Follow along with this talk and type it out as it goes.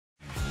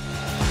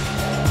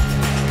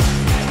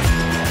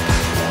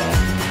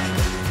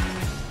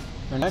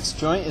next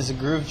joint is a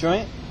groove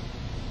joint.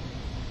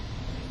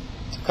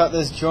 To cut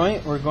this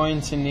joint, we're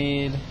going to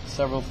need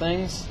several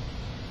things: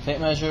 tape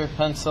measure,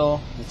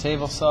 pencil, the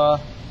table saw,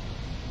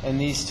 and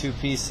these two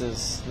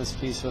pieces, this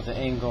piece with the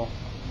angle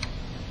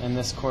and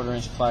this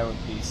 1/4" plywood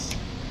piece.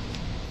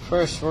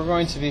 First, we're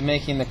going to be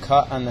making the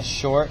cut on the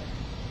short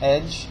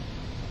edge,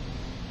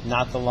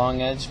 not the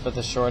long edge, but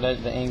the short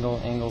edge. The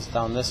angle's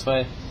down this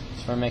way,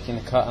 so we're making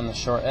the cut on the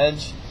short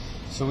edge.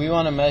 So we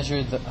want to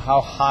measure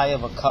how high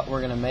of a cut we're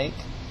going to make.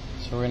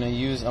 So we're going to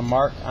use a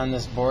mark on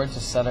this board to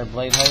set our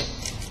blade height.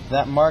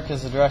 That mark,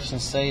 as the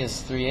directions say,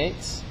 is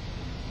 3/8.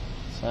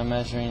 So I'm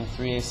measuring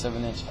 3/8 of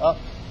an inch up.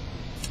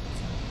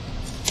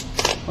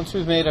 Once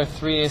we've made our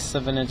 3/8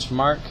 of an inch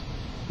mark,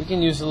 we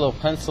can use a little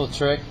pencil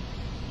trick.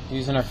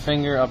 Using our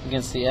finger up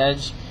against the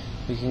edge,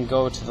 we can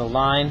go to the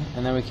line,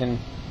 and then we can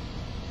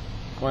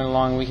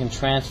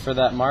transfer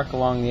that mark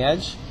along the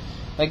edge.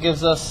 That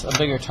gives us a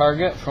bigger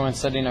target for when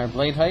setting our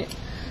blade height.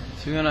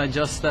 So we're going to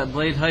adjust that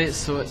blade height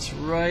so it's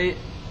right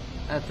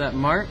at that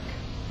mark.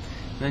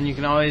 Then you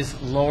can always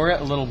lower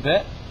it a little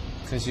bit,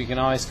 because you can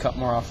always cut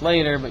more off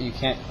later, but you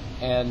can't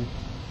add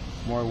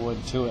more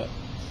wood to it.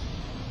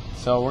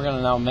 So we're going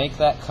to now make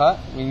that cut.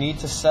 We need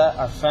to set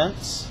our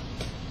fence,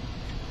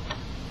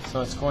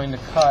 so it's going to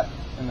cut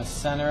in the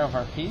center of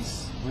our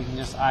piece. We can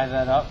just eye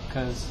that up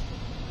because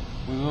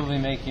we will be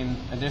making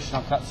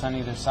additional cuts on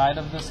either side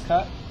of this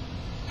cut.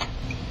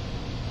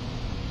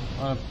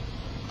 We're going to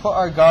put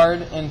our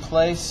guard in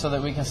place so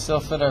that we can still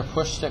fit our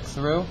push stick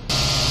through.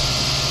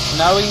 So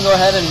now we can go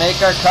ahead and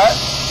make our cut.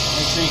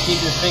 Make sure you keep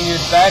your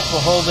fingers back.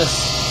 We'll hold this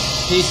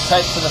piece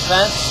tight to the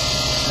fence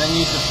and then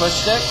use the push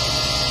stick.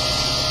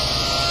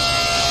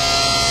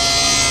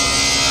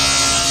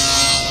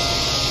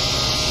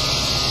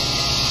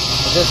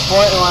 At this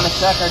point, we want to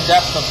check our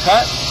depth of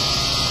cut.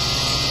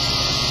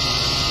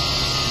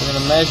 We're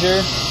going to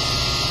measure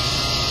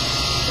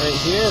right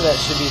here. That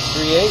should be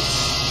 3/8.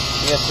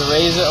 We have to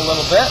raise it a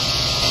little bit.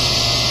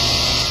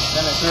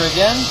 Send it through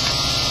again.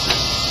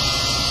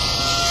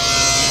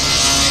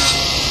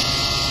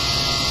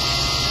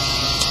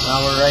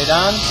 Now we're right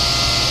on.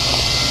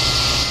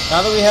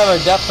 Now that we have our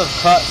depth of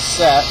cut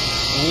set,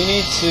 we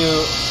need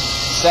to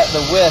set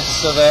the width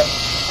so that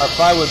our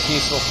plywood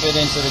piece will fit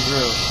into the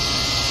groove.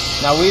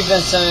 Now we've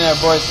been sending our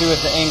board through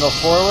with the angle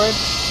forward.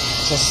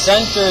 To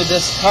center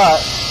this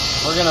cut,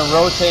 we're going to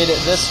rotate it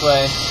this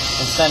way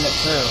and send it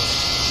through.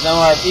 So then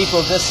we'll have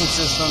equal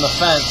distances from the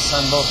fence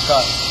on both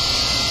cuts.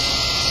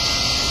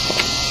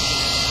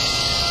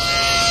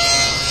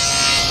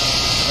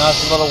 Now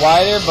it's a little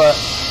wider, but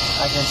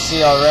I can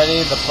see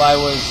already the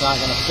plywood is not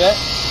going to fit.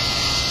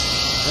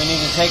 We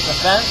need to take the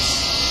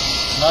fence,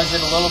 nudge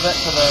it a little bit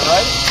to the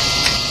right,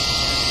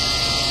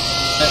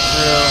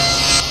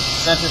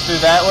 center through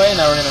that way.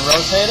 Now we're going to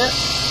rotate it.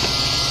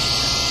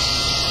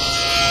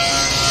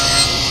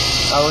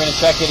 Now we're going to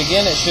check it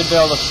again. It should be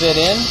able to fit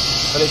in,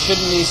 but it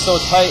shouldn't be so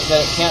tight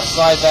that it can't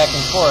slide back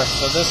and forth.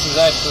 So this is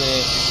actually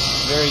a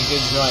very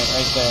good joint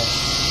right there.